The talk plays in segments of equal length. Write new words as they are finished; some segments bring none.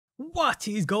What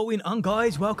is going on,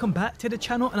 guys? Welcome back to the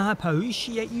channel and I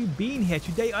appreciate you being here.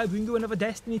 Today I bring you another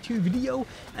Destiny 2 video,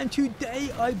 and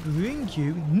today I bring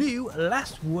you new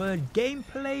Last Word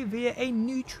gameplay via a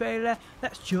new trailer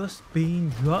that's just been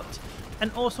dropped,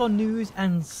 and also news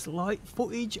and slight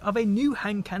footage of a new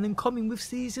hand cannon coming with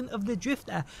Season of the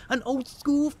Driftor, an old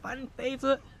school fan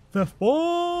favourite, the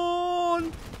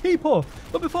Thorn people.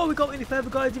 But before we go any further,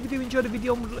 guys, if you do enjoy the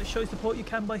video and would like to show your support, you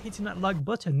can by hitting that like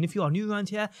button. And if you are new around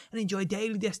here and enjoy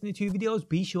daily Destiny 2 videos,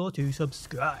 be sure to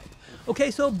subscribe.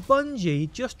 Okay, so Bungie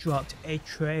just dropped a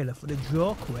trailer for the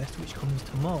draw quest, which comes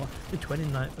tomorrow, the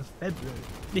 29th of February.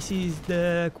 This is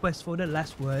the quest for the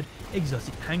Last Word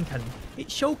exotic hand cannon.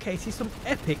 It showcases some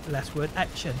epic Last Word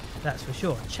action, that's for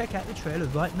sure. Check out the trailer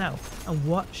right now and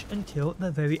watch until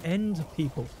the very end,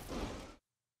 people.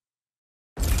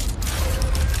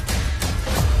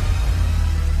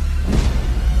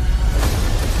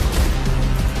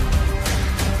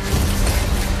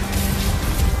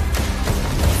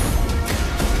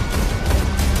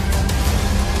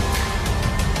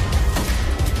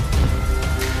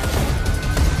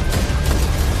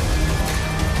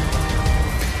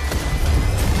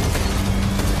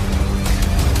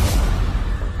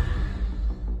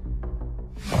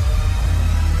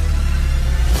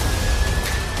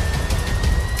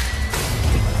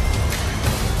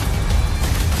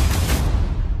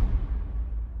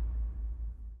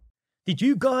 Did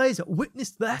you guys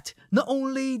witness that? Not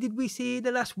only did we see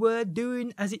the Last Word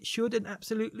doing as it should and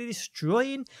absolutely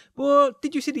destroying, but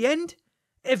did you see the end?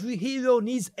 Every hero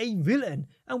needs a villain,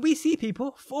 and we see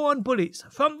people throwing bullets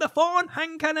from the Thorn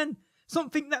hand cannon.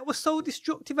 Something that was so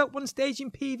destructive at one stage in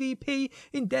PvP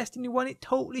in Destiny 1, it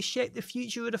totally shaped the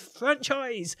future of the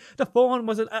franchise. The Thorn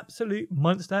was an absolute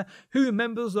monster. Who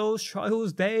remembers those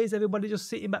Trials days? Everybody just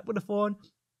sitting back with the Thorn.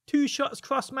 2 shots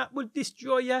cross map would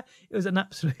destroy you. It was an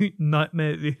absolute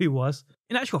nightmare, it really was.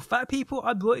 In actual fact, people,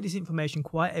 I brought you this information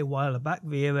quite a while back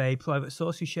via a private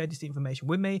source who shared this information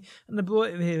with me, and I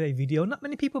brought it via a video. Not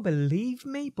many people believe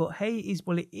me, but hey, it is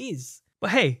what it is. But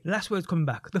hey, Last Word's coming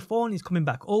back. The Thorn is coming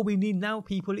back. All we need now,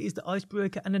 people, is the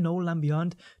Icebreaker and the No Land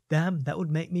Beyond. Damn, that would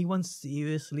make me one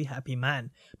seriously happy man.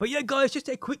 But yeah, guys, just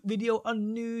a quick video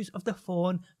on news of the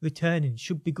Thorn returning.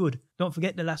 Should be good. Don't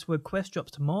forget the Last Word quest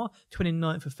drops tomorrow,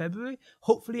 29th of February.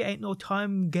 Hopefully it ain't no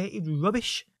time-gated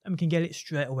rubbish, and we can get it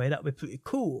straight away. That would be pretty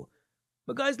cool.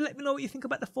 But guys, let me know what you think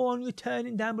about the Thorn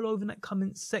returning down below in that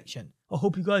comments section. I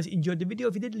hope you guys enjoyed the video.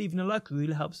 If you did, leaving a like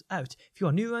really helps out. If you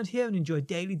are new around here and enjoy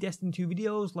daily Destiny 2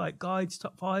 videos like guides,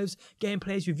 top 5s,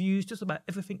 gameplays, reviews, just about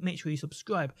everything, make sure you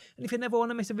subscribe. And if you never want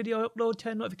to miss a video upload,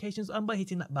 turn notifications on by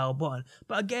hitting that bell button.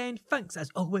 But again, thanks as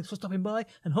always for stopping by,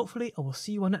 and hopefully I will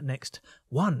see you on that next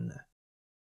one.